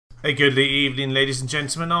A goodly evening, ladies and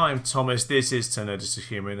gentlemen. I'm Thomas. This is Turn Just a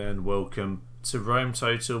Human, and welcome to Rome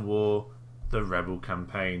Total War: The Rebel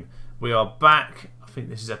Campaign. We are back. I think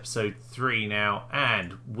this is episode 3 now,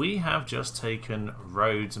 and we have just taken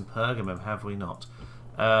Rhodes and Pergamum, have we not?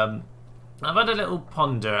 I've had a little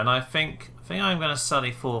ponder, and I think I'm going to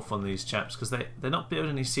sally forth on these chaps because they're not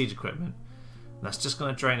building any siege equipment. And that's just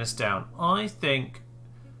going to drain us down. I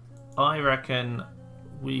reckon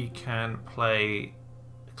we can play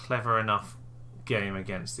a clever enough game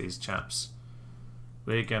against these chaps.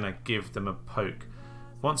 We're going to give them a poke.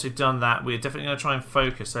 Once we've done that, we're definitely going to try and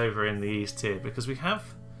focus over in the east here, because we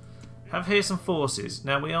have here some forces.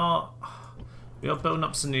 Now we are building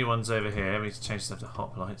up some new ones over here. We need to change stuff to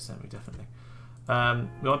hoplites, don't we? Definitely.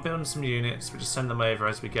 We are building some units. We just send them over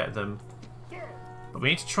as we get them. But we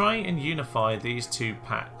need to try and unify these two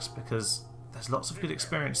packs, because there's lots of good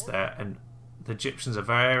experience there, and the Egyptians are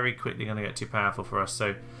very quickly going to get too powerful for us.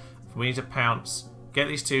 So we need to pounce, get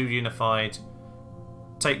these two unified,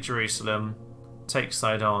 take Jerusalem, take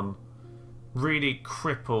Sidon, really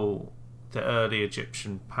cripple the early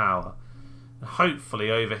Egyptian power. And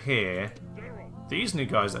hopefully over here, these new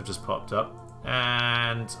guys that have just popped up,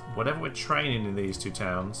 and whatever we're training in these two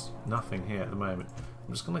towns, nothing here at the moment.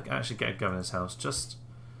 I'm just going to actually get a governor's house, just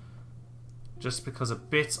because a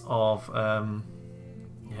bit of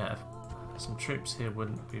yeah, some troops here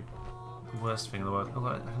wouldn't be the worst thing in the world. Oh,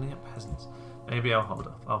 I can get peasants. Maybe I'll hold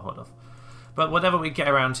off. But whatever we get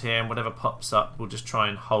around here and whatever pops up, we'll just try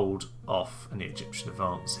and hold off any Egyptian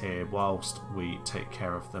advance here whilst we take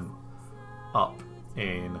care of them up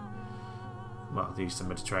in, well, the Eastern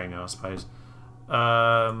Mediterranean, I suppose.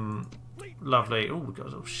 Lovely. Oh, we've got a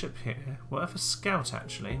little ship here. We'll have a scout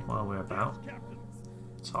actually while we're about.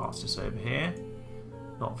 Tarsus over here.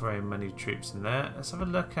 Not very many troops in there. Let's have a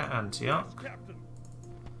look at Antioch.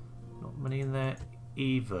 Not many in there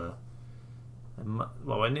either.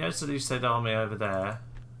 Well, I know the Seleucid army over there.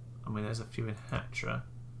 I mean, there's a few in Hatra.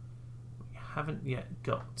 We haven't yet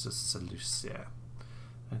got to Seleucia.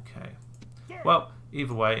 Okay. Well,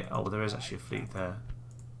 either way. Oh, there is actually a fleet there.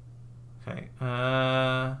 Okay.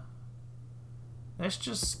 Let's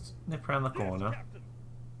just nip around the corner.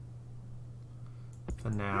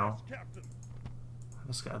 For now.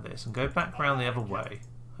 Let's get at this and go back round the other way.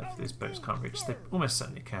 Hopefully these boats can't reach. They almost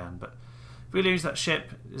certainly can, but if we lose that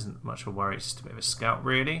ship, it isn't much of a worry. It's just a bit of a scout,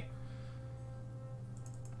 really.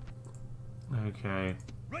 Okay.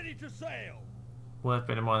 Ready to sail. Worth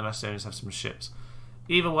bearing in mind the Macedonians have some ships.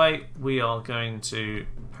 Either way, we are going to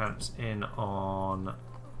pounce in on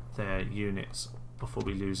their units before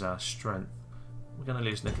we lose our strength. We're going to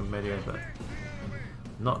lose Nick and Media, but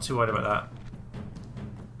not too worried about that.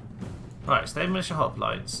 Right, so they have militia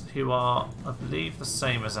hoplites, who are, I believe, the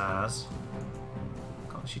same as ours.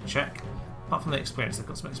 Can't actually check. Apart from the experience, they've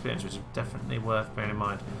got some experience, which is definitely worth bearing in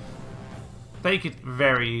mind. They could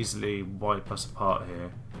very easily wipe us apart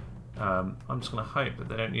here. I'm just going to hope that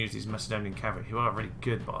they don't use these Macedonian cavalry, who are really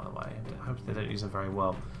good, by the way. I hope they don't use them very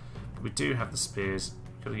well. But we do have the spears.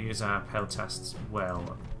 We've got to use our peltasts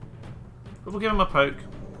well. But we'll give them a poke.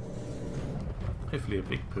 Hopefully a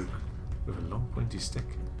big poke with a long pointy stick.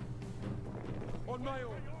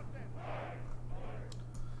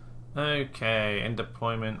 Okay, end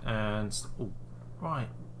deployment and... Oh, right.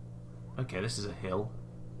 Okay, this is a hill.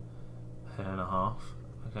 A hill and a half.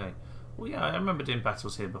 Okay. Well, yeah, I remember doing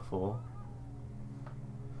battles here before.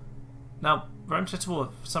 Now, Rome Total War,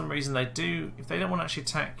 for some reason they do... If they don't want to actually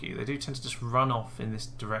attack you, they do tend to just run off in this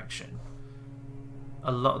direction.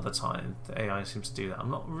 A lot of the time, the AI seems to do that.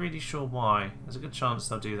 I'm not really sure why. There's a good chance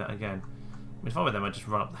they'll do that again. I mean, if I were them, I'd just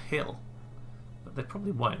run up the hill. But they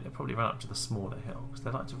probably won't. They'll probably run up to the smaller hill, because they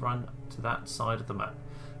like to run to that side of the map.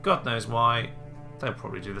 God knows why. They'll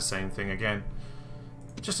probably do the same thing again.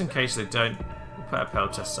 Just in case they don't, we'll put our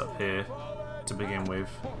peltasts up here to begin with.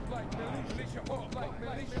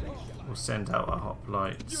 We'll send out our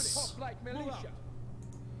hoplites.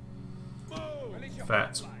 In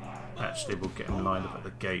fact, actually we'll get them lined up at the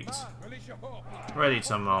gate, ready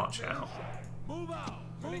to march out.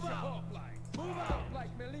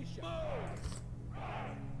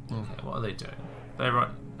 Okay, what are they doing?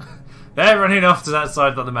 They're running off to that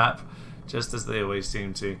side of the map, just as they always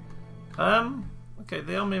seem to. Okay,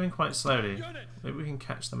 they are moving quite slowly. Maybe we can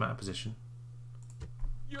catch them out of position.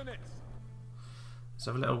 Let's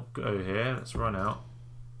have a little go here. Let's run out.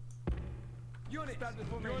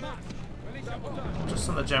 Just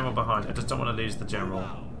on the general behind. I just don't want to lose the general.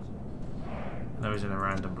 I know he's in a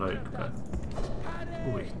random bloke, but oh,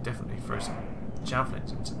 we can definitely throw some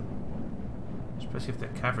javelins into them. Especially if their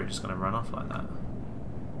cavalry are just going to run off like that.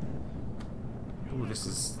 Ooh,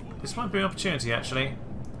 this might be an opportunity actually.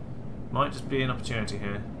 Might just be an opportunity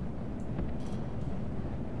here.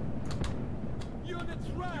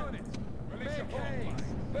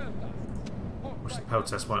 Watch the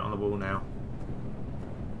peltast white on the wall now.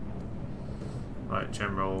 Right,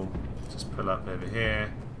 general, just pull up over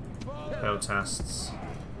here. Peltasts.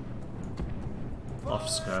 Off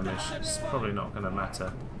skirmish. It's probably not going to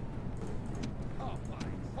matter.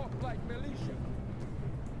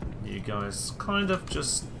 You guys kind of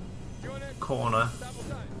just corner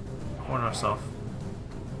us off.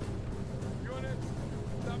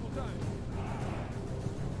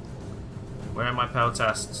 Where are my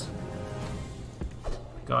peltasts?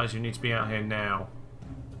 Guys, you need to be out here now.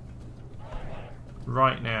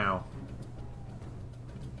 Right now.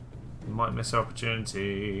 You might miss our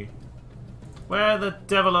opportunity. Where the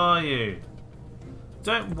devil are you?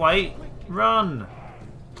 Don't wait. Run.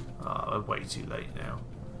 Oh, we're way too late now.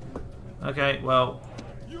 Okay, well.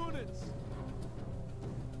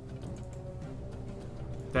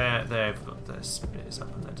 They've got their spears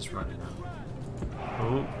up and they're just running out.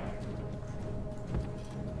 Ooh.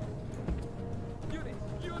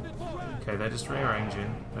 Okay, they're just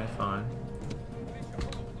rearranging. They're fine.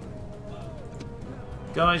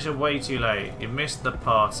 Guys, you're way too late. You missed the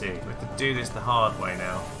party. We have to do this the hard way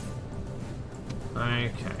now.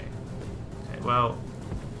 Okay. Okay, well,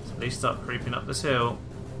 at least start creeping up this hill.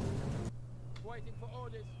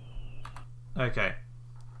 Okay.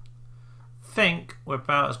 Think we're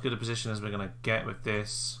about as good a position as we're going to get with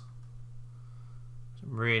this. It's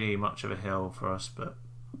really much of a hill for us, but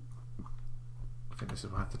I think this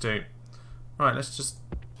is what I have to do. Right, let's just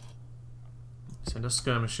send our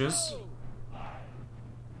skirmishers.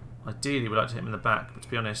 Ideally, we'd like to hit them in the back, but to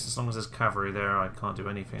be honest, as long as there's cavalry there, I can't do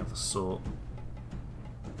anything of the sort.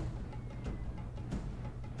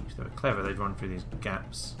 If they were clever, they'd run through these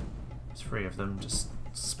gaps. There's 3 of them. Just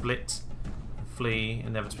split and flee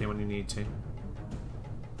inevitably when you need to.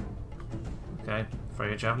 Okay, throw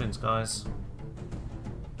your javelins, guys.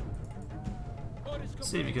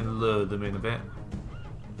 See if you can lure them in a bit.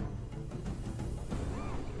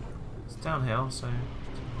 It's downhill, so.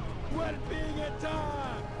 We're being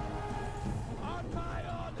attacked! On my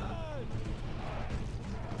orders!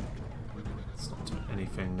 It's not doing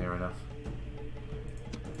anything near enough.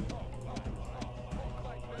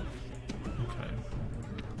 Okay.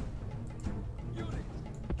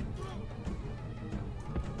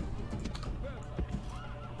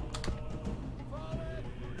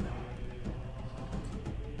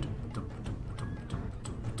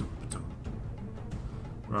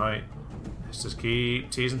 Right. Let's just keep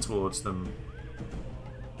teasing towards them.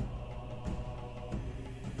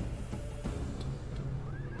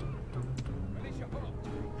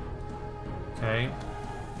 Okay.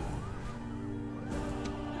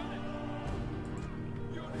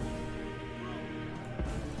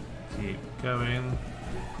 Keep going.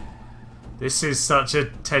 This is such a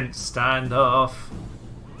tense standoff.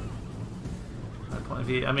 From that point of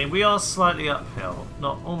view, I mean, we are slightly uphill,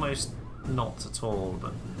 almost not at all,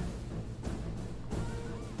 but.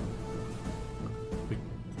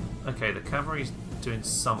 Okay, the cavalry's doing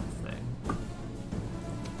something,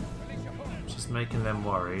 which is making them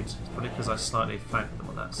worried. It's probably because I slightly flanked them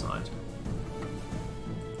on that side.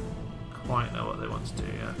 Quite know what they want to do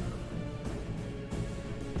yet.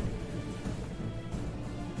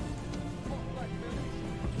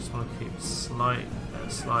 Just want to keep a slight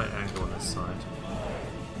angle on this side.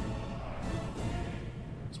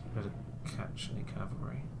 So we better catch any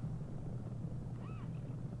cavalry.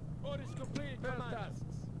 Orders complete, Commander.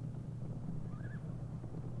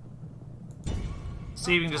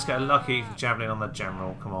 See if you can just get a lucky javelin on the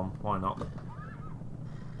general. Come on, why not?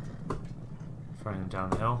 Throwing him down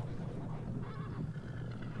the hill.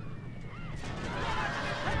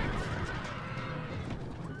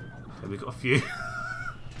 Okay, we've got a few.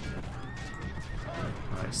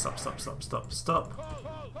 Right, stop.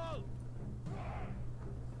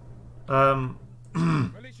 Don't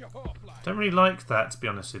really like that, to be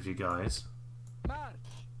honest with you guys.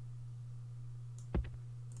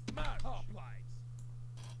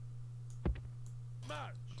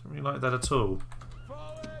 Don't really like that at all.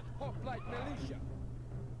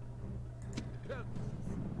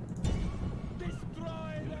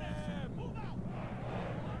 Destroy them!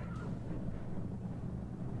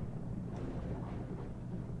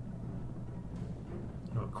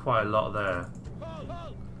 Got quite a lot there.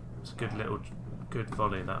 It's a good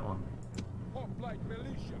volley, that one.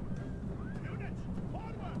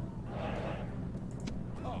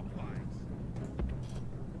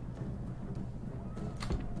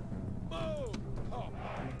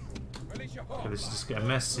 Okay, this is just getting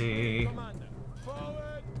messy.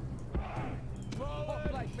 Forward!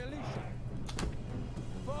 Forward! Militia!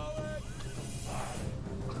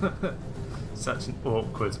 Such an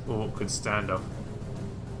awkward standoff.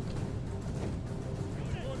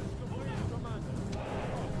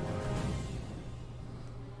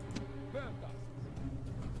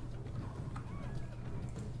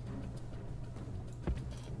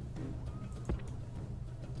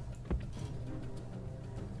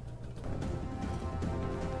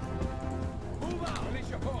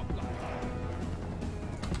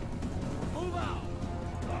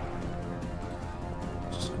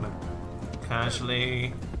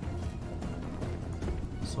 Casually,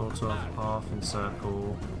 sort of half in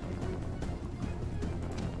circle.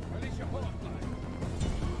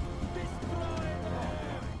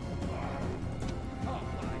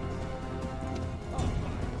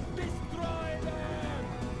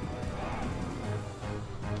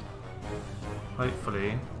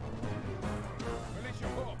 Hopefully,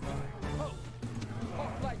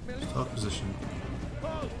 start position.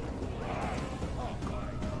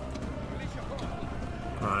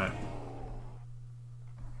 Right.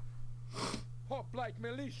 Hop like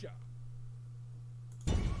militia.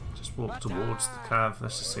 Just walk towards the cav.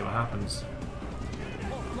 Let's just see what happens.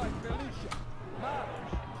 Hop like militia.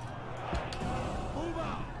 Move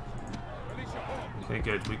out. Militia hop. Okay,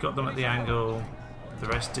 good. We got them at the angle. The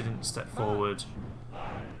rest didn't step forward.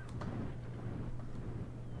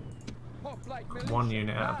 Hop like militia. One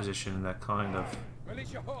unit out of position, and they're kind of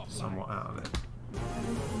Militia hop. somewhat out of it.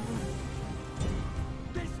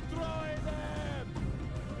 Destroy them.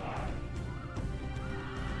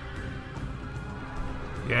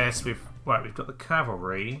 Yes, we've got the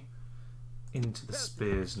cavalry into the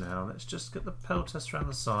spears now. Let's just get the pelters around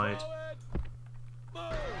the side, Forward.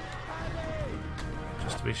 Move.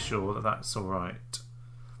 Alley. just to be sure that that's all right.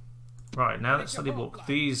 Right, now let's slowly walk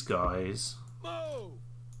these guys. Move.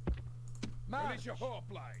 Militia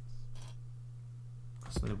hoplites.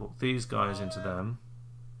 Slowly walk these guys into them.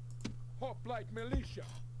 Hop like militia.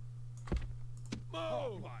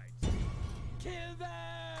 Move. Kill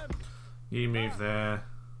them. You move there.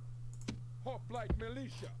 Hop like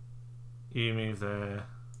militia. You move there.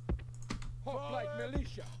 Hop like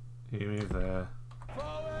militia. You move there.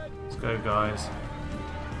 Forward. Let's go, guys.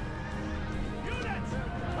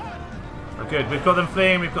 Oh, good. We've got them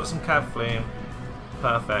fleeing. We've got some cav fleeing.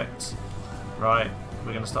 Perfect. Right.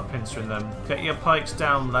 We're going to start pincering them. Get your pikes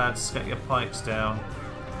down, lads. Get your pikes down.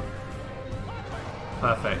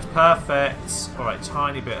 Perfect. Perfect. All right.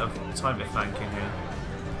 Tiny bit of flanking here.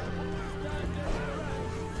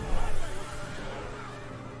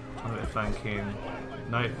 Tiny bit of flanking.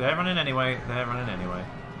 No, they're running anyway. They're running anyway.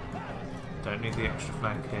 Don't need the extra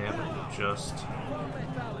flank here, but just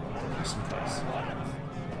in case.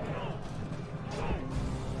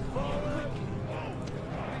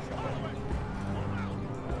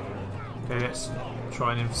 Okay, let's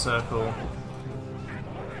try and encircle.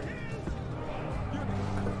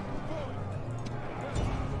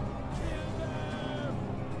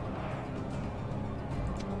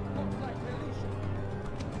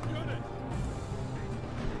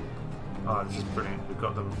 Oh, this is brilliant. We've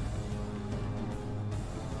got them.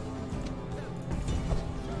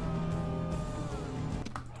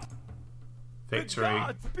 Victory. The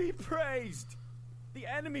gods be praised! The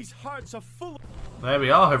enemy's hearts are full of... There we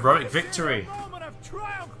are, heroic victory. Roman have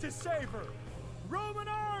triumphed to savor! Roman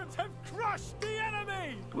arms have crushed the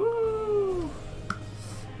enemy! Woo!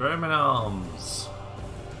 Roman arms.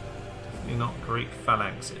 Definitely not Greek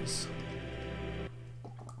phalanxes.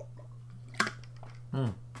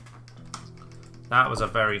 That was a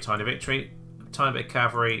very tiny victory. Tiny bit of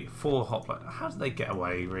cavalry, 4 hoplites. How did they get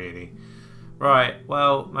away, really? Right,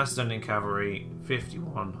 well, Macedonian cavalry,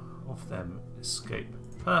 51 of them escape.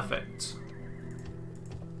 Perfect.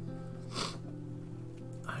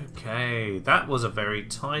 Okay, that was a very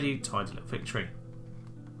tidy little victory.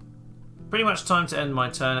 Pretty much time to end my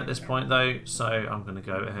turn at this point, though, so I'm going to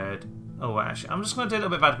go ahead. Oh, actually, I'm just going to do a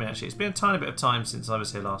little bit of admin, actually. It's been a tiny bit of time since I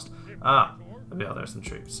was here last. Ah, there are some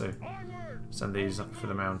troops, so send these up for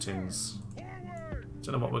the mountains.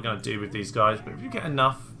 Don't know what we're going to do with these guys, but if you get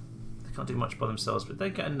enough, they can't do much by themselves, but if they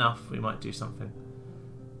get enough, we might do something.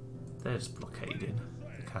 They're just blockading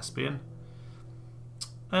the Caspian.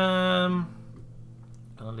 Gonna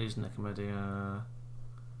lose Nicomedia.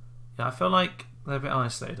 Yeah, I feel like they're a bit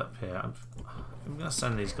isolated up here. I'm gonna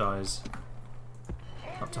send these guys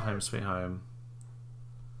up to home sweet home.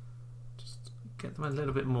 Just get them a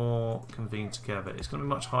little bit more convened together. It's gonna be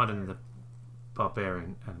much harder than the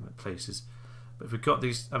barbarian element places. But if we've got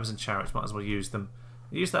these Amazon chariots, might as well use them.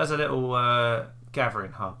 Use that as a little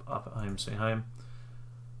gathering hub up at home sweet home.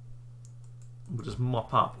 We'll just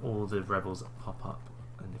mop up all the rebels that pop up.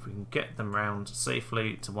 And if we can get them round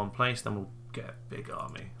safely to one place, then we'll get a big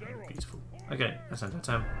army. Beautiful. Okay, let's enter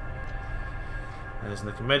town. There's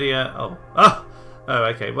the Comedia. Oh. Ah! Oh,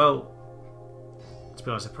 okay. Well, to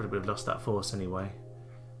be honest, I probably would have lost that force anyway.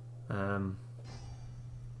 Probably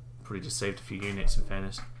just saved a few units, in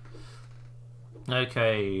fairness.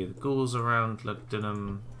 Okay, the Gauls around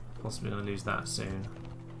Lugdunum. Possibly going to lose that soon.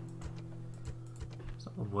 It's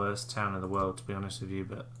not the worst town in the world, to be honest with you,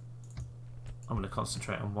 but I'm going to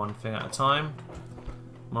concentrate on one thing at a time.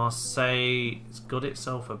 Marseille has got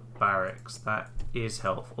itself a barracks. That is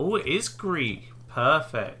helpful. Oh, it is Greek.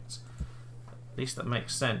 Perfect. At least that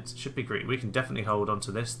makes sense. It should be Greek. We can definitely hold on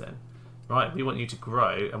to this then. Right, we want you to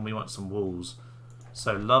grow and we want some walls.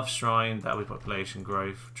 So, Love Shrine, that'll be population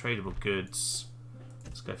growth. Tradable goods.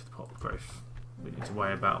 Let's go for the pop growth. We need to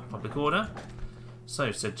worry about public order. So,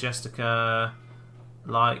 Jessica,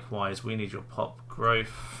 likewise, we need your pop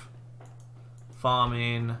growth.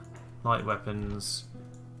 Farming, light weapons,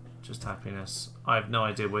 just happiness. I have no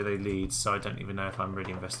idea where they lead, so I don't even know if I'm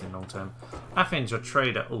really investing long term. Athens, your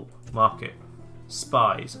trader. Oh, market.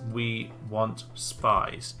 Spies. We want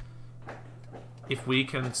spies. If we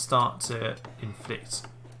can start to inflict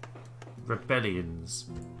rebellions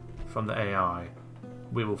from the AI,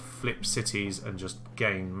 we will flip cities and just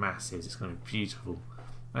gain masses. It's going to be beautiful.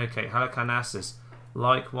 Okay, Halicarnassus.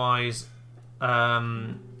 Likewise, the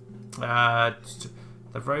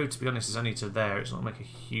road, to be honest, is only to there. It's not going to make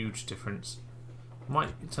a huge difference. Might,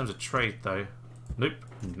 in terms of trade, though. Nope,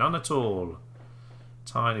 none at all.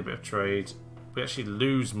 Tiny bit of trade. We actually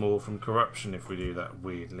lose more from corruption if we do that,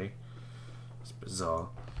 weirdly. It's bizarre.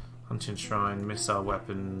 Hunting Shrine, missile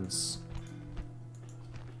weapons,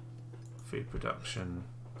 food production,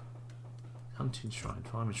 Hunting Shrine,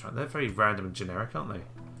 Farming Shrine. They're very random and generic, aren't they?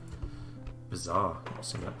 Bizarre. Not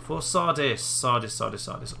seen that before. Sardis. Sardis.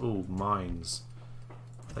 Oh, mines.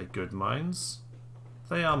 Are they good mines?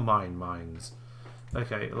 They are mines.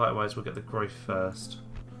 Okay, likewise, we'll get the growth first.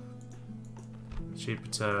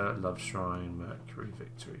 Jupiter, Love Shrine, Mercury,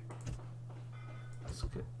 Victory. Let's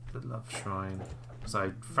get the Love Shrine. Because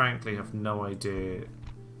I frankly have no idea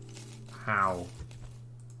how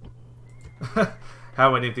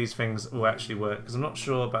how any of these things will actually work. Because I'm not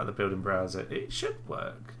sure about the building browser. It should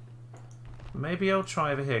work. Maybe I'll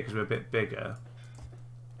try over here because we're a bit bigger.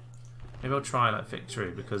 Maybe I'll try like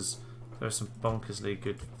Victory because there are some bonkersly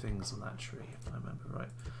good things on that tree, if I remember right.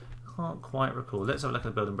 Can't quite recall. Let's have a look at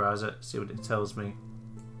the building browser, see what it tells me.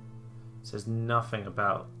 It says nothing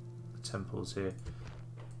about the temples here.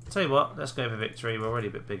 Tell you what, let's go for Victory. We're already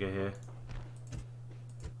a bit bigger here.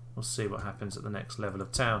 We'll see what happens at the next level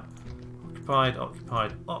of town.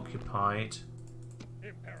 Occupied.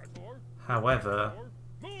 However,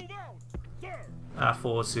 our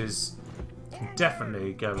forces can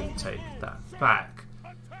definitely go and take that back.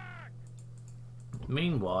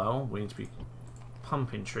 Meanwhile, we need to be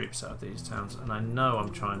pumping troops out of these towns, and I know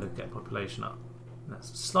I'm trying to get population up.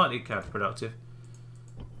 That's slightly counterproductive,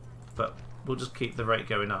 but we'll just keep the rate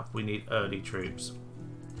going up. We need early troops.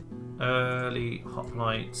 Early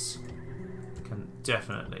hoplites can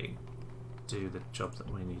definitely do the job that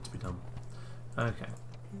we need to be done. Okay.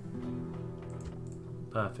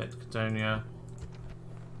 Perfect. Catonia.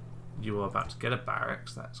 You are about to get a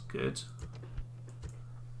barracks. That's good.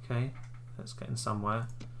 Okay. Let's get in somewhere.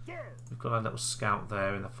 We've got our little scout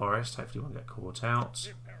there in the forest. Hopefully we won't get caught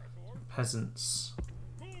out. Peasants.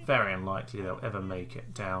 Very unlikely they'll ever make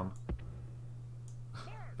it down.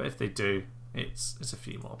 But if they do, it's a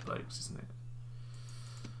few more blokes, isn't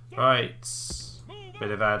it? Right.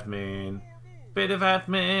 Bit of admin.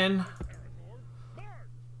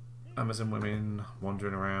 Amazon women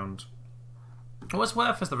wandering around. What's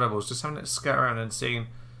worth as the rebels? Just having to scout around and seeing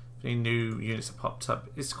if any new units have popped up.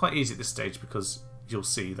 It's quite easy at this stage because you'll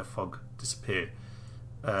see the fog disappear.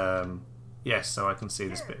 Yes, so I can see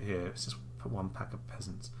this bit here. It's just one pack of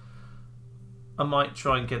peasants. I might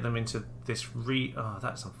try and get them into this oh,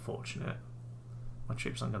 that's unfortunate. My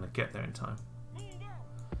troops aren't going to get there in time.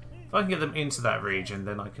 If I can get them into that region,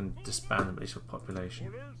 then I can disband them at least for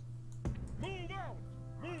population. It's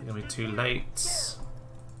going to be too late.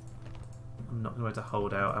 I'm not going to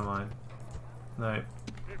hold out, am I? No.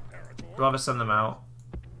 Rather send them out.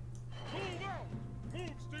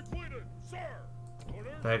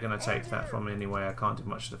 They're going to take that from me anyway. I can't do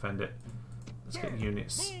much to defend it. Let's get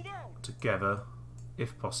units together,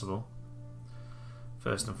 if possible.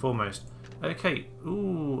 First and foremost. Okay.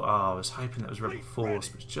 Ooh, I was hoping that was rebel force,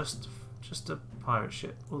 but it's just a pirate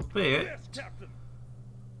ship. Albeit,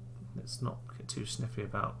 let's not get too sniffy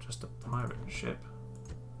about just a pirate ship.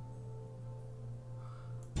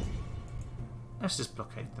 Let's just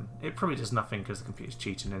blockade them. It probably does nothing because the computer's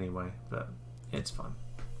cheating anyway, but it's fine.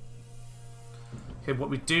 Okay, what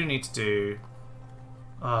we do need to do...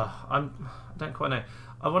 I don't quite know.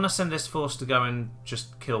 I want to send this force to go and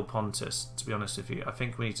just kill Pontus, to be honest with you. I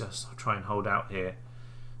think we need to try and hold out here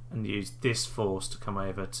and use this force to come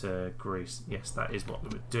over to Greece. Yes, that is what we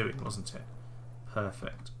were doing, wasn't it?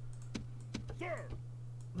 Perfect.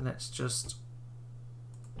 Let's just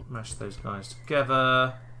mash those guys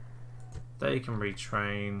together. They can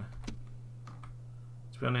retrain.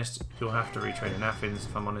 To be honest, you'll have to retrain in Athens,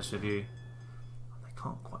 if I'm honest with you. They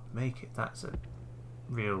can't quite make it. That's a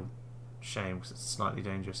real shame because it's slightly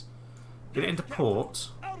dangerous. Get it into port,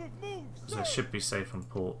 because they should be safe on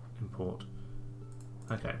port. In port.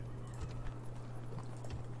 Okay.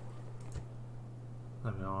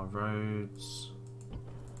 There we are. Roads.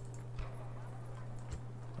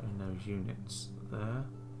 There are no units there.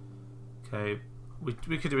 Okay. We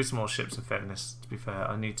could do with some more ships in fairness, to be fair.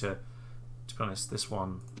 I need to be honest, this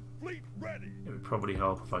one, it would probably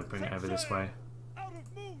help if I bring it over this way.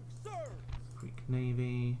 Greek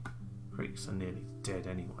Navy. Greeks are nearly dead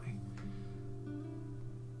anyway.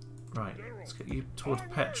 Right, let's get you towards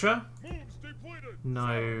Petra.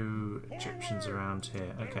 No Egyptians around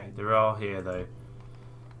here. Okay, there are here though.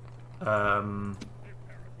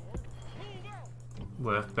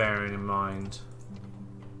 Worth bearing in mind.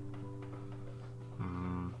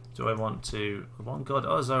 Do I want to... One god...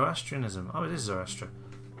 Oh, Zoroastrianism. Oh, it is Zoroaster.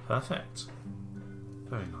 Perfect.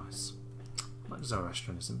 Very nice. I like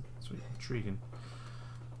Zoroastrianism. It's really intriguing.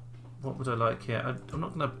 What would I like here? I'm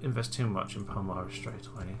not going to invest too much in Palmyra straight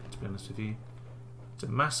away, to be honest with you.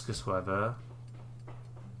 Damascus, however...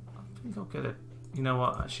 I think I'll get a... You know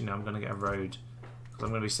what? Actually, no, I'm going to get a road. Because I'm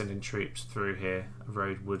going to be sending troops through here. A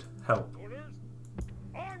road would help.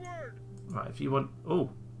 Right, if you want... Oh!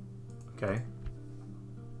 Okay.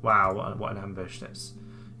 Wow, what an ambush. That's...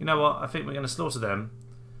 You know what? I think we're going to slaughter them.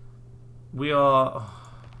 We are... Oh,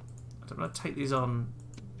 I don't want to take these on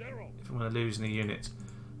if I'm going to lose any units.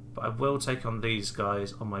 But I will take on these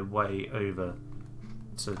guys on my way over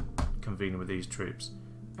to convene with these troops.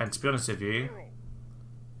 And to be honest with you,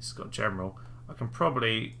 this has got general. I can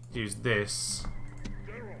probably use this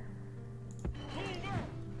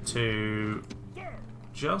to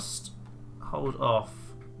just hold off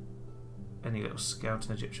any little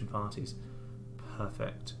scouting Egyptian parties.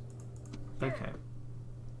 Perfect. Okay.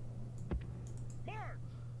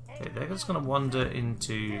 Okay, they're just going to wander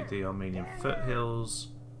into the Armenian foothills.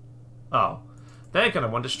 Oh, they're going to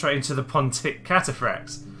wander straight into the Pontic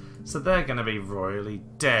cataphracts. So they're going to be royally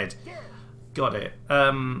dead. Got it.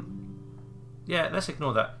 Yeah, let's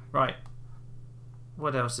ignore that. Right.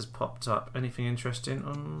 What else has popped up? Anything interesting?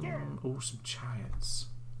 Oh, some chariots.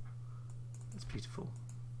 That's beautiful.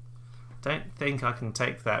 Don't think I can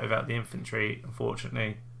take that without the infantry,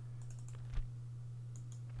 unfortunately.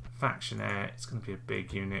 Faction air, it's going to be a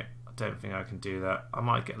big unit. I don't think I can do that. I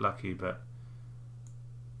might get lucky, but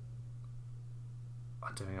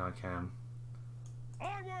I don't think I can.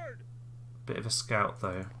 Bit of a scout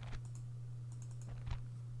though.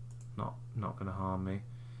 Not going to harm me.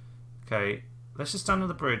 Okay, let's just stand on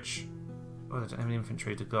the bridge. Oh, I don't have any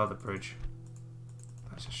infantry to guard the bridge.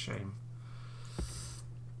 That's a shame.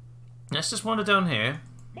 Let's just wander down here.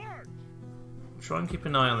 Try and keep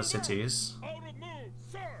an eye on the cities.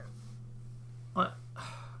 We've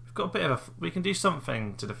got a bit of a... We can do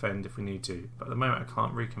something to defend if we need to, but at the moment I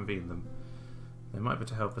can't reconvene them. They might be able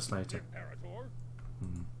to help us later.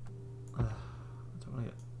 I don't want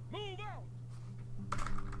to get...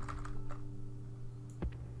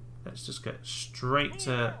 Let's just get straight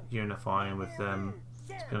to unifying with them.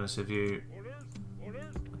 To be honest with you, I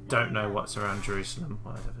don't know what's around Jerusalem.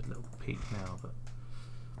 I have a little peek now, but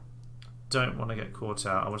don't want to get caught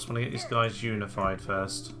out. I just want to get these guys unified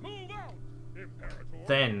first.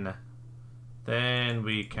 Then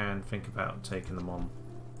we can think about taking them on.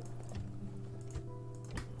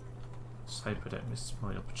 Let's hope I don't miss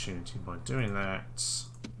my opportunity by doing that.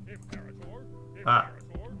 Ah,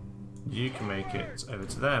 you can make it over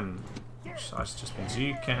to them. Which just means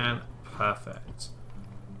you can. Perfect.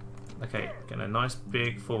 Okay, getting a nice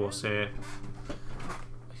big force here. A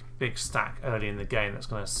big stack early in the game that's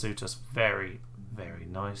going to suit us very, very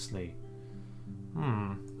nicely.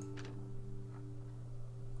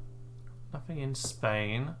 Nothing in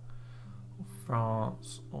Spain, or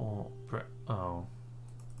France, or oh,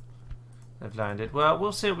 they've landed. Well,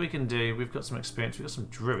 we'll see what we can do. We've got some experience. We've got some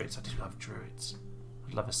druids. I do love druids.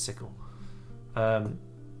 I'd love a sickle.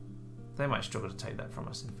 They might struggle to take that from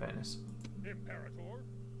us, in fairness.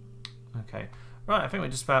 Okay. Right, I think we're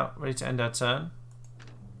just about ready to end our turn.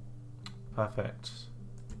 Perfect.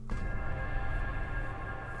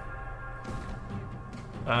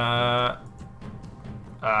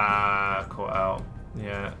 Ah, caught out.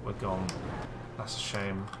 Yeah, we're gone. That's a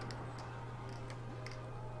shame.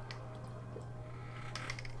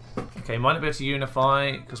 Okay, might not be able to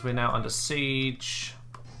unify because we're now under siege.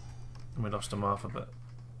 And we lost a Martha, but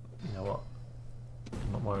you know what?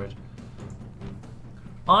 I'm not worried.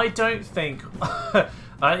 I don't think... I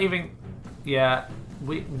don't even... Yeah,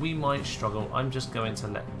 we might struggle. I'm just going to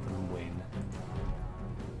let them win.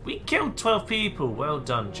 We killed 12 people. Well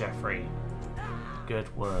done, Jeffrey.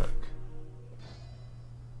 Good work.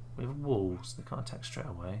 We have walls. They can't attack straight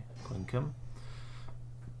away. Quinkum.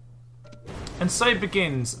 And so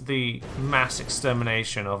begins the mass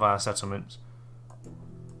extermination of our settlements.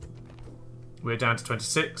 We're down to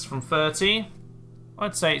 26 from 30.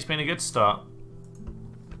 I'd say it's been a good start.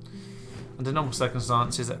 Under normal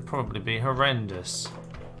circumstances, that'd probably be horrendous.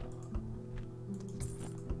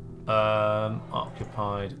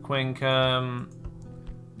 Occupied Quinkum.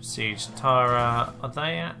 Siege Tara. Are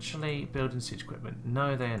they actually building siege equipment?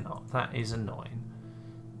 No, they are not. That is annoying.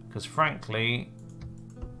 Because frankly,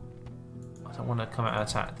 I don't want to come out and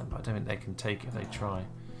attack them, but I don't think they can take it if they try.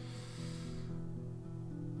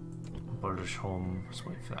 Bolshholm. Let's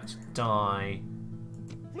wait for that to die.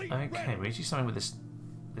 Okay, we need to do something with this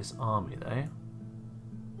army though.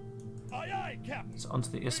 So onto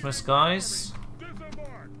the Isthmus, guys.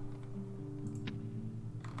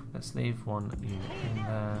 Let's leave one unit in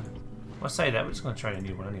there. Well, I say that, we're just going to train a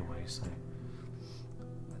new one anyway, so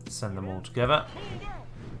let's send them all together.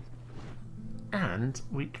 And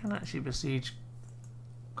we can actually besiege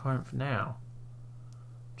Corinth now,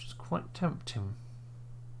 which is quite tempting.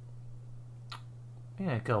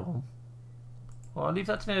 Yeah, go on. Well, I'll leave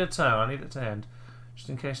that to the end of the turn. I'll leave it to the end, just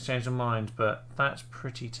in case I change my mind, but that's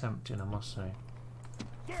pretty tempting, I must say.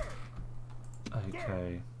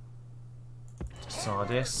 Okay.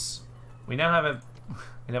 Sardis. We now have a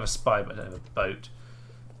spy, but don't have a boat.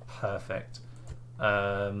 Perfect.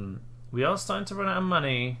 We are starting to run out of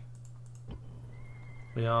money.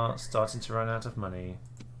 We are starting to run out of money.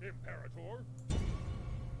 Imperator.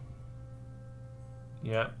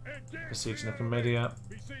 Yep. Besieging the Comedia.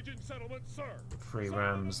 Besieging settlement, sir. 3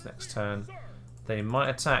 rams next turn. They might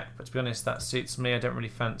attack, but to be honest, that suits me. I don't really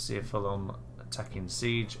fancy a full-on attacking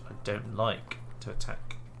siege. I don't like to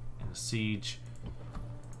attack in a siege.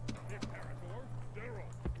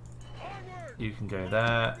 You can go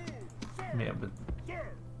there.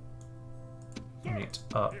 Meet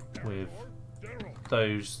up with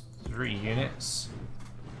those 3 units.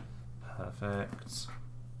 Perfect.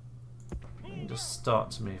 And just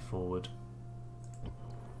start to move forward.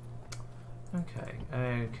 Okay,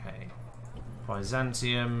 okay.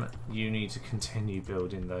 Byzantium, you need to continue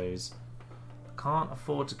building those. I can't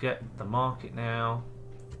afford to get the market now.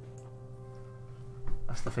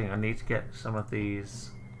 That's the thing, I need to get some of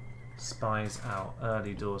these spies out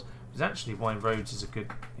early doors. It's actually why Rhodes is a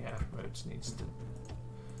good... Yeah, Rhodes needs to...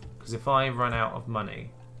 Because if I run out of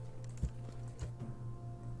money,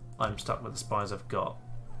 I'm stuck with the spies I've got.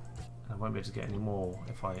 And I won't be able to get any more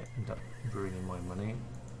if I end up ruining my money.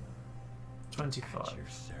 25. At your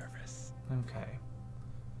service. Okay.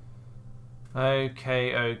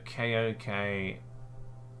 Okay.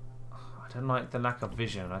 I don't like the lack of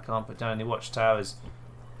vision. I can't put down any watchtowers.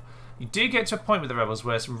 You do get to a point with the rebels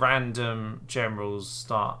where some random generals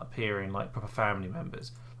start appearing like proper family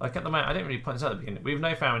members. Like at the moment, I didn't really point this out at the beginning. We have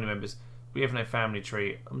no family members. We have no family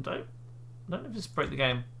tree. Don't know if this broke the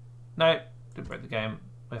game. No, didn't break the game.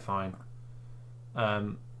 We're fine.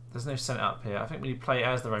 There's no Senate up here. I think when you play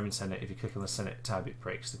as the Roman Senate, if you click on the Senate tab, it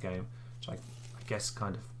breaks the game, which I guess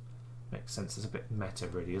kind of makes sense. It's a bit meta,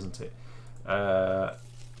 really, isn't it?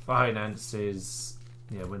 Finances,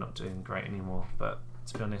 yeah, we're not doing great anymore. But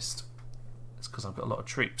to be honest, it's because I've got a lot of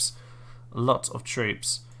troops.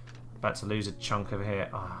 About to lose a chunk over here.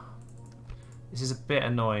 Ah, this is a bit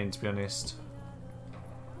annoying, to be honest.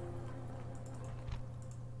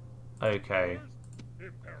 Okay.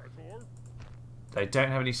 They don't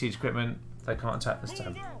have any siege equipment. They can't attack this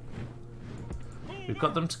time. We've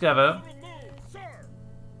got them together.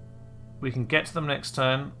 We can get to them next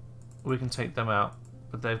turn. We can take them out.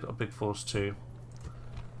 But they've got a big force too,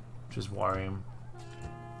 which is worrying.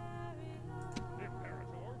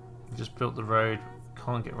 We just built the road.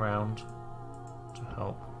 Can't get round to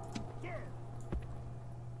help.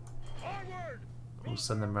 We'll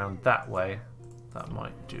send them round that way. That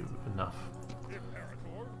might do enough.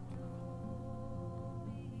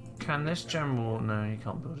 Can this general... No, he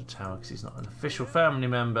can't build a tower because he's not an official family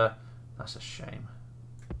member. That's a shame.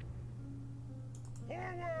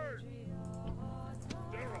 Forward!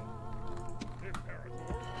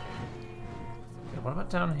 Okay, what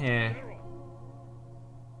about down here?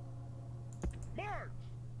 March!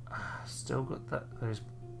 Still got those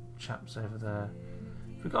chaps over there.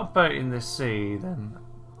 If we've got a boat in the sea, then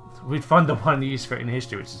we'd find the one use for it in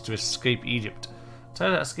history, which is to escape Egypt. Tell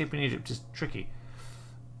you that escaping Egypt is tricky.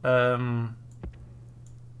 We'll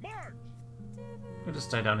just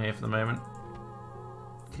stay down here for the moment.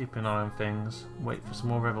 Keep an eye on things. Wait for some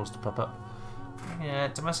more rebels to pop up. Yeah,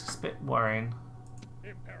 Damascus is a bit worrying.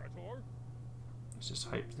 Imperator. Let's just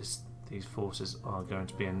hope these forces are going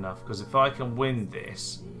to be enough. Because if I can win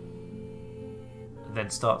this, and then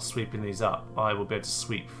start sweeping these up, I will be able to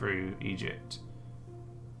sweep through Egypt.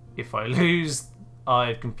 If I lose,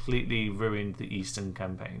 I've completely ruined the Eastern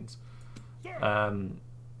campaigns.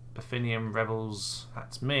 Bithynian rebels,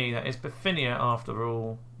 that's me. That is Bithynia after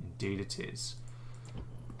all. Indeed it is.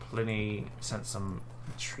 Pliny sent some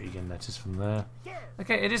intriguing letters from there.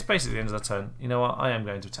 Okay, it is basically the end of the turn. You know what? I am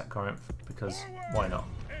going to attack Corinth because why not?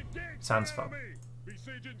 Sounds fun.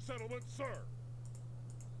 Besieging settlement, sir.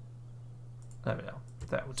 There we are.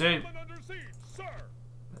 That will do. Settlement under siege, sir.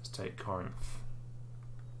 Let's take Corinth.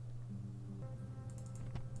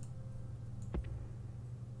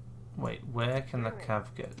 Wait, where can the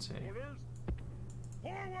cav get to? Orders.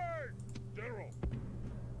 Forward, General.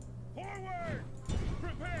 Forward.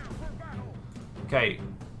 Prepare for battle. Okay,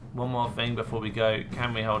 one more thing before we go.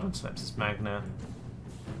 Can we hold on to Lepsis Magna?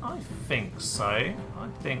 I think so. I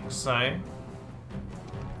think so.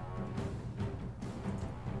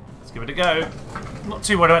 Let's give it a go. Not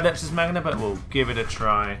too worried about Lepsis Magna, but we'll give it a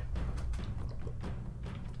try.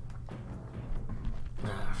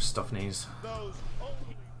 Stuff knees. Those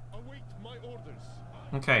only await my orders.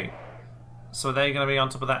 Okay, so are they going to be on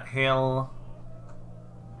top of that hill?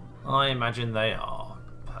 I imagine they are.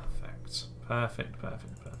 Perfect. Perfect,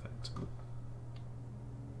 perfect, perfect.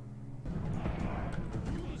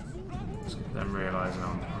 Let's get them realising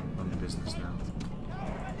on the business now.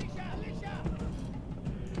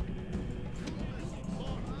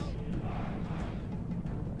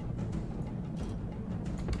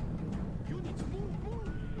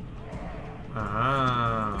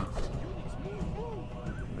 Ah.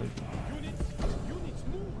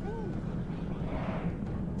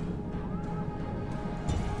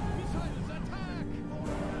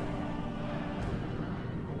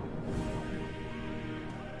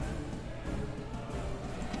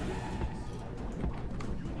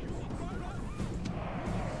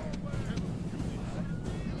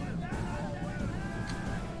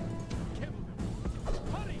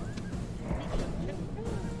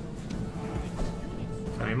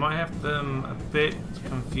 We might have them a bit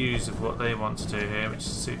confused of what they want to do here, which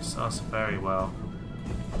suits us very well.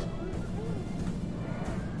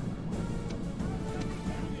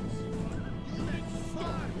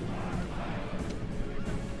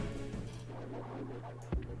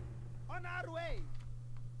 On our way!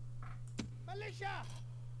 Militia!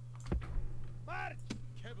 March!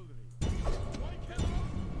 Cavalry. Why cavalry?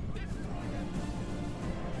 Destroy them.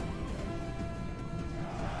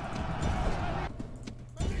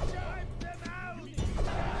 Militia! Wipe them out!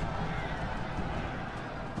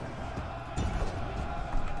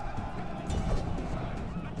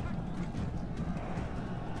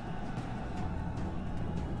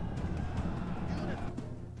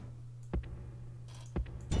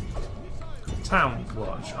 Town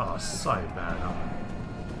Watch are so bad, aren't they?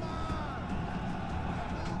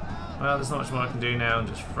 Well, there's not much more I can do now and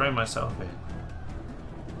just throw myself in.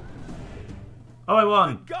 Oh, I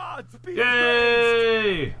won! Gods be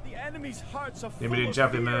Yay! praised! The enemy's hearts are The full immediate of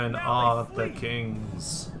javelin fear, men now are they the flee.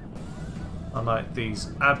 kings. Unlike these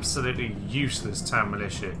absolutely useless town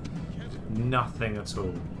militia. Nothing at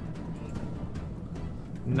all.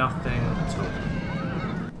 Nothing at all.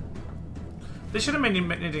 They should have made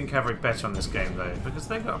Indian cavalry better on this game though, because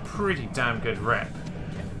they've got a pretty damn good rep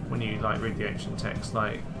when you like read the ancient text.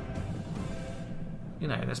 Like, you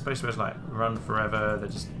know, they're supposed to be like run forever. They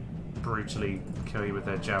just brutally kill you with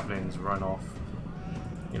their javelins, run off.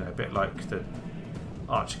 You know, a bit like the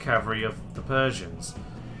archer cavalry of the Persians.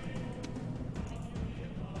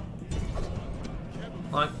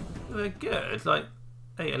 Like, they're good. Like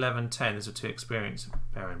 8, 11, 10 is a 2 experience,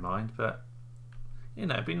 bear in mind, but you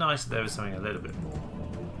know, it'd be nice if there was something a little bit more.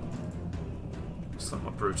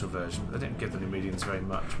 Somewhat brutal version, but they didn't give the Numidians very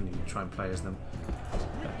much when you try and play as them.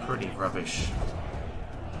 They're pretty rubbish.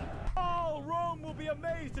 All Rome will be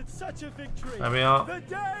amazed at such a victory. There we are. The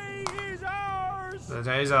day is ours. The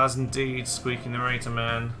day is ours indeed, Squeaky Narrator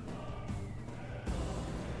Man.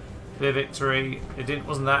 Clear victory.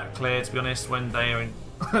 Wasn't that clear, to be honest, when they are in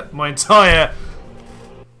my entire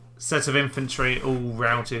set of infantry all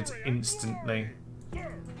routed instantly.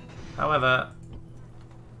 However,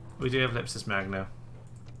 we do have Lepsis Magna.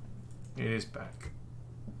 It is back.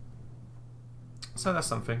 So that's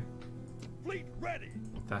something. Fleet ready.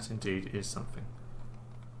 That indeed is something.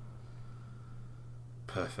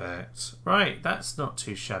 Perfect. Right, that's not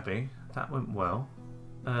too shabby. That went well.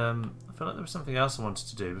 I feel like there was something else I wanted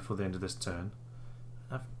to do before the end of this turn.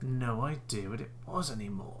 I have no idea what it was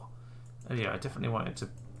anymore. Oh yeah, I definitely wanted to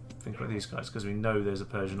think about these guys because we know there's a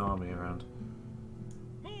Persian army around.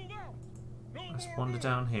 Move out. No Let's more wander room.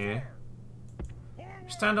 down here. Forward.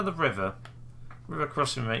 We stand on the river. River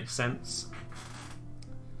crossing makes sense.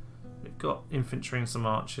 We've got infantry and some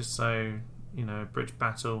archers, so you know, bridge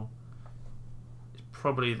battle is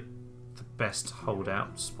probably the best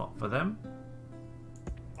holdout spot for them.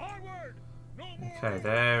 Onward. No more Okay, room.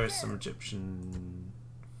 there is some Egyptian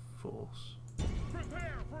force.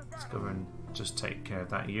 Prepare for Let's battle. go and just take care of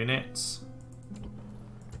that unit.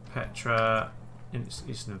 Petra,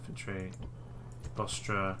 Eastern Infantry,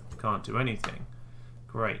 Bostra, can't do anything.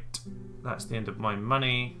 Great. That's the end of my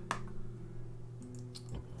money.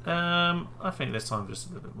 I think there's time for just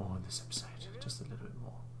a little bit more in this episode. Just a little bit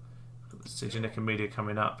more. We've got the Siege of Nicomedia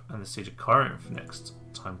coming up and the Siege of Corinth next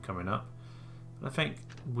time coming up. But I think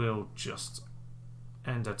we'll just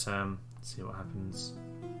end our term, see what happens.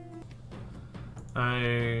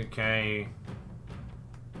 Okay.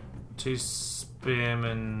 2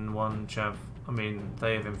 spearmen, 1 chav. I mean,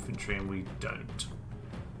 they have infantry and we don't.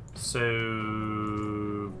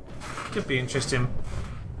 So, could be interesting.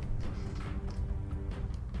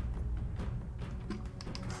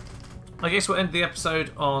 I guess we'll end the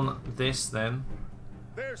episode on this then.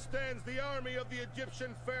 There stands the army of the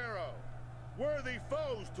Egyptian pharaoh, worthy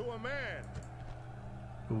foes to a man.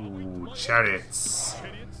 Ooh, chariots.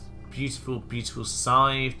 Idiots. Beautiful, beautiful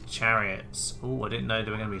scythed chariots. Oh, I didn't know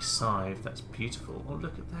they were going to be scythed. That's beautiful. Oh,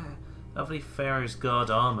 look at that. Lovely Pharaoh's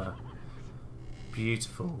Guard armour.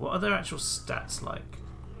 Beautiful. What are their actual stats like?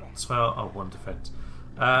 12. Oh, 1 defense.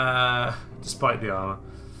 Despite the armour.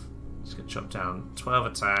 Just get chopped down. 12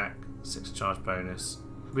 attack, 6 charge bonus.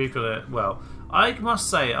 We've got a. Well, I must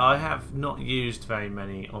say I have not used very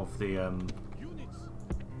many of the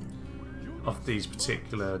of these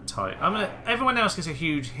particular type. I mean, everyone else gets a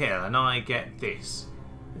huge hill, and I get this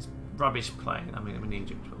rubbish plain. I mean, I'm in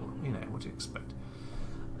Egypt, but you know what do you expect?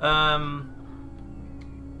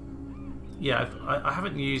 Yeah, I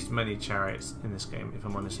haven't used many chariots in this game, if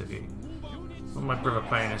I'm honest with you. When my brother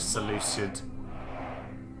playing as Seleucid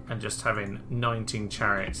and just having 19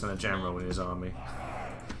 chariots and a general in his army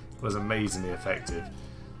was amazingly effective.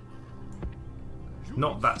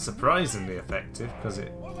 Not that surprisingly effective, because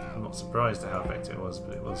I'm not surprised at how effective it was,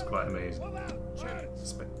 but it was quite amazing.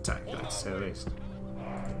 Spectacular, to say the least.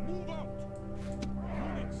 Move out.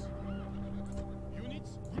 Units.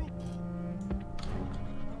 Groups.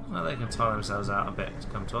 Well, they can tire themselves out a bit to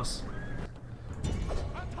come to us.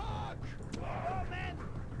 Attack.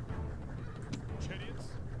 Chariots.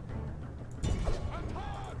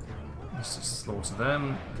 Attack. Let's just slaughter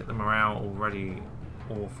them, get the morale already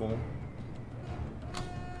awful.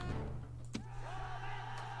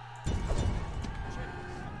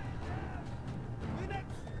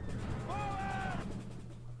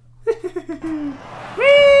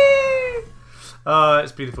 Whee! Oh,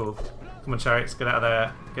 it's beautiful. Come on, chariots, get out of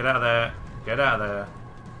there. Get out of there. Get out of there.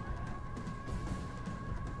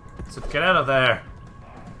 So get out of there.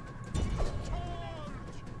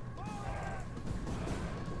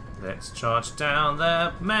 Let's charge down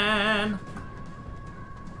there, man.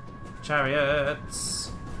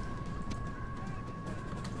 Chariots.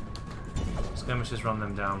 Skirmishers, run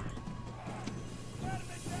them down.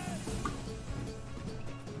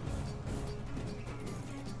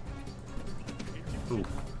 Ooh.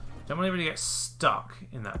 Don't want to really get stuck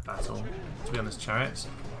in that battle, to be honest, chariots.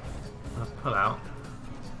 I'll pull out.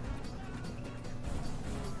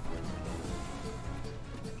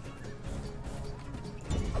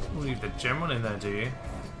 We'll leave the general in there, do you?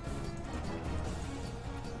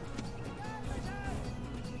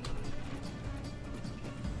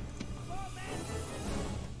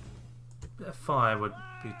 Bit of fire would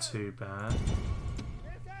be too bad.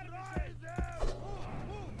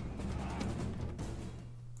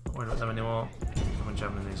 Not worried about them anymore. Come on,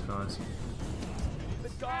 jamming these guys. The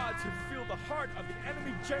gods have filled the heart of the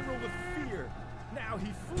enemy general with fear. Now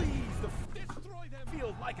he flees the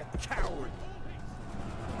field like a coward.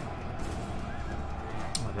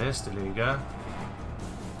 Oh, there's still eager.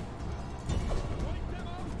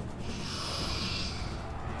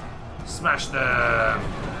 Smash them!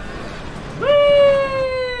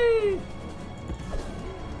 Whee!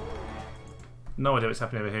 No idea what's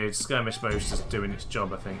happening over here. Skirmish mode's just doing its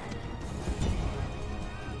job, I think.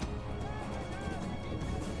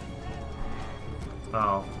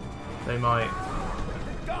 Oh, they might.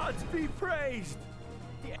 gods be praised!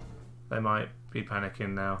 They might be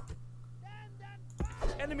panicking now.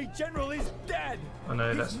 Enemy general is dead! I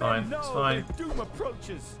know, that's His fine. men know It's fine. their doom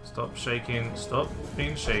approaches. Stop shaking. Stop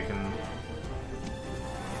being shaken.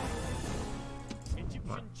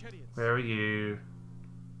 Right. Where are you?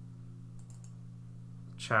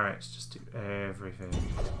 Chariots just do everything.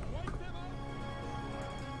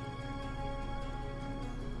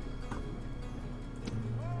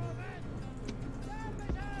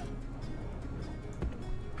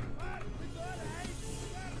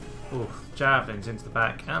 Oof, javelins into the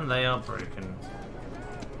back, and they are broken.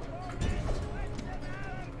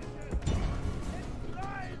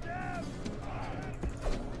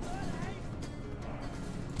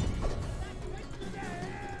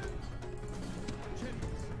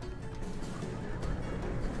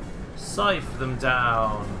 Scythe them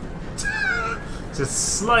down.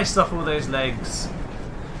 Just sliced off all those legs.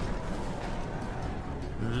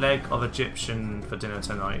 Leg of Egyptian for dinner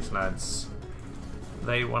tonight, lads.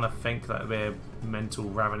 They want to think that we're mental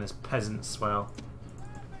ravenous peasants. Well,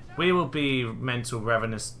 we will be mental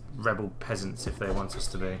ravenous rebel peasants if they want us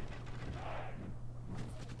to be.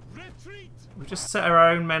 We've just set our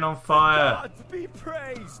own men on fire. Gods be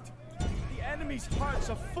praised! The enemy's hearts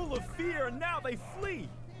are full of fear, and now they flee.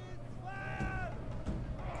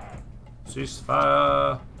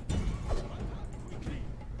 Ceasefire.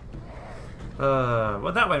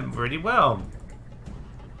 Well, that went really well.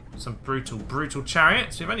 Some brutal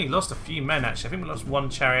chariots. We've only lost a few men, actually. I think we lost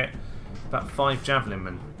one chariot, about 5 javelin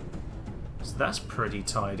men. So that's pretty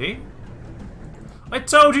tidy. I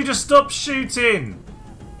told you to stop shooting!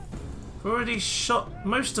 We've already shot.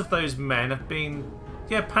 Most of those men have been,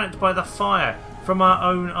 panicked by the fire from our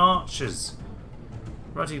own archers.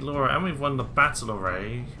 Ruddy Laura, and we've won the battle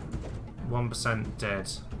already. 1%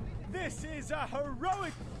 dead. This is a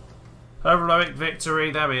Heroic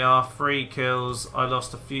victory, there we are, 3 kills. I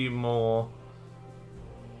lost a few more.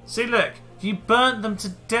 See, look, you burnt them to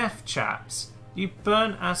death, chaps. You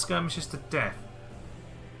burnt our skirmishers to death.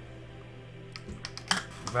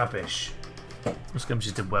 Rubbish. The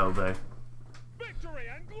skirmishers did well, though. Victory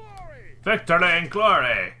and glory! Victory and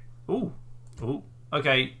glory! Ooh. Ooh.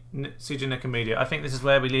 Okay, Siege of Nicomedia. I think this is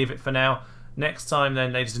where we leave it for now. Next time,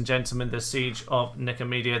 then, ladies and gentlemen, the Siege of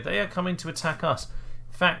Nicomedia. They are coming to attack us.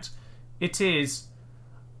 In fact, it is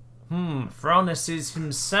Phronesis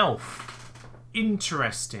himself.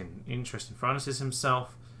 Interesting. Phronesis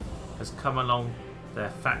himself has come along, their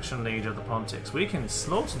faction leader of the Pontics. We can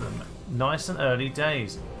slaughter them nice and early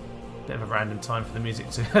days. Bit of a random time for the music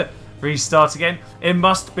to restart again. It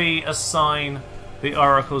must be a sign the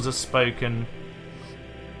oracles have spoken.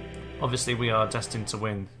 Obviously, we are destined to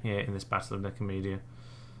win here in this Battle of Nicomedia.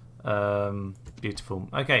 Beautiful.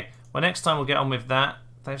 Okay, well, next time we'll get on with that.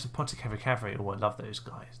 They have some Pontic Cavalry. Oh, I love those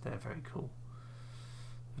guys. They're very cool.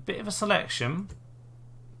 A bit of a selection.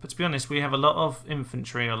 But to be honest, we have a lot of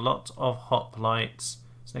infantry, a lot of hoplites.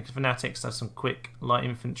 Snake Fanatics have some quick light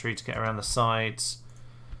infantry to get around the sides.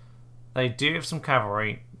 They do have some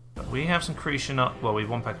cavalry. But we have some Cretan... Well, we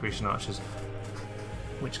have 1 pack Cretan archers,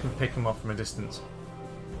 which can pick them off from a distance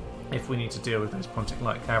if we need to deal with those Pontic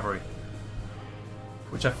light cavalry.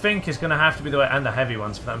 Which I think is going to have to be the way... And the heavy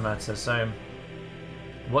ones, for that matter. So...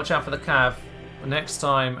 watch out for the cav. Next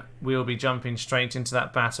time we'll be jumping straight into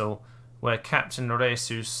that battle where Captain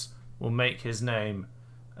Rhesus will make his name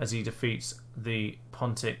as he defeats the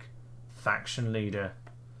Pontic faction leader.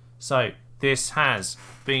 So this has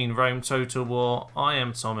been Rome Total War. I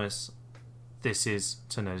am Thomas. This is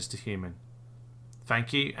To Notice the Human.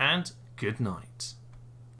 Thank you and good night.